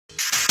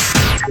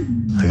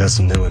I got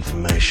some new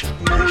information.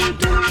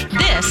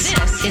 This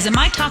is a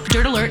My Talk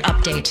Dirt Alert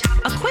update.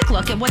 A quick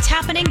look at what's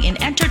happening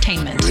in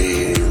entertainment.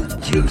 Real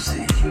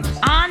juicy.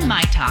 On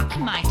My Talk.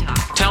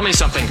 Tell me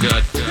something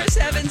good. Chris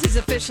Evans is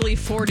officially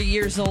 40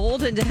 years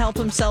old, and to help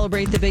him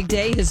celebrate the big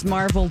day, his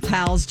Marvel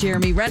pals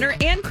Jeremy Renner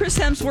and Chris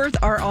Hemsworth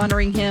are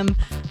honoring him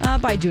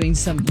by doing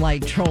some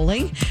light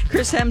trolling.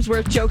 Chris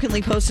Hemsworth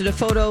jokingly posted a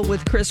photo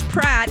with Chris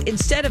Pratt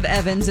instead of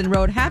Evans and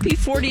wrote, "Happy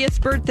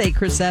 40th birthday,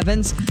 Chris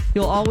Evans.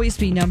 You'll always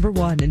be number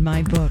one in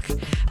my book."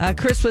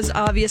 Chris was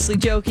obviously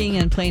joking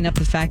and playing up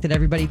the fact that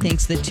everybody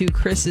thinks the two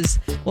Chris's,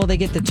 well, they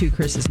get the two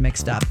Chris's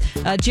mixed up.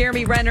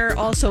 Jeremy Renner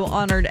also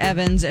honored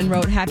Evans and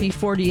wrote, "Happy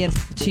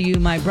 40th to you,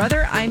 my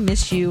brother. I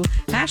miss you.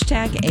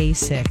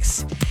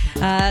 #A6.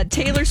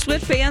 Taylor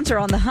Swift fans are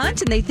on the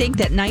hunt, and they think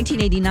that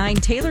 1989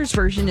 Taylor's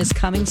version is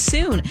coming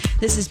soon.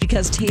 This is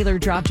because Taylor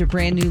dropped a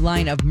brand new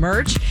line of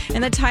merch,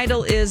 and the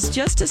title is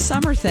Just a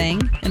Summer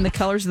Thing, and the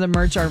colors of the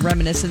merch are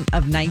reminiscent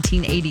of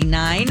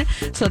 1989,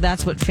 so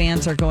that's what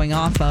fans are going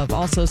off of.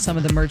 Also, some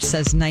of the merch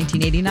says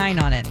 1989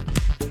 on it.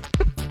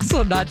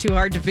 So not too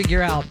hard to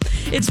figure out.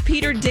 It's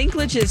Peter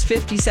Dinklage's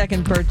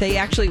 52nd birthday.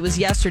 Actually, it was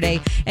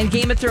yesterday, and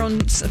Game of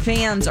Thrones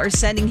fans are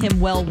sending him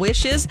well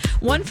wishes.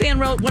 One fan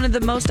wrote, "One of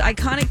the most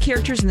iconic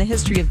characters in the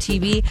history of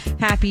TV.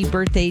 Happy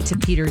birthday to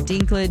Peter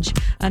Dinklage."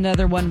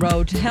 Another one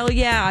wrote, "Hell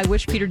yeah, I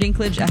wish Peter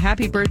Dinklage a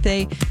happy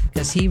birthday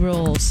because he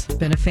rules.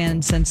 Been a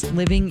fan since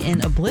Living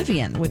in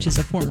Oblivion," which is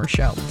a former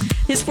show.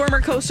 His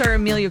former co-star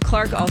Emilia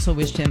Clarke also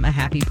wished him a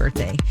happy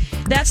birthday.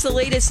 That's the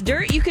latest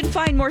dirt. You can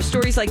find more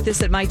stories like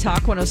this at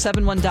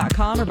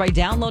mytalk1071.com or by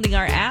downloading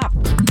our app.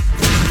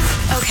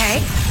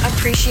 Okay,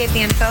 appreciate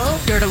the info.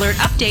 Dirt Alert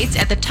updates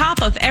at the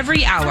top of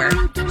every hour.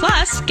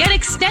 Plus, get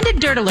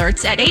extended Dirt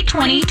Alerts at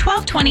 8:20,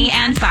 12:20,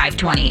 and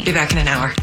 5:20. Be back in an hour.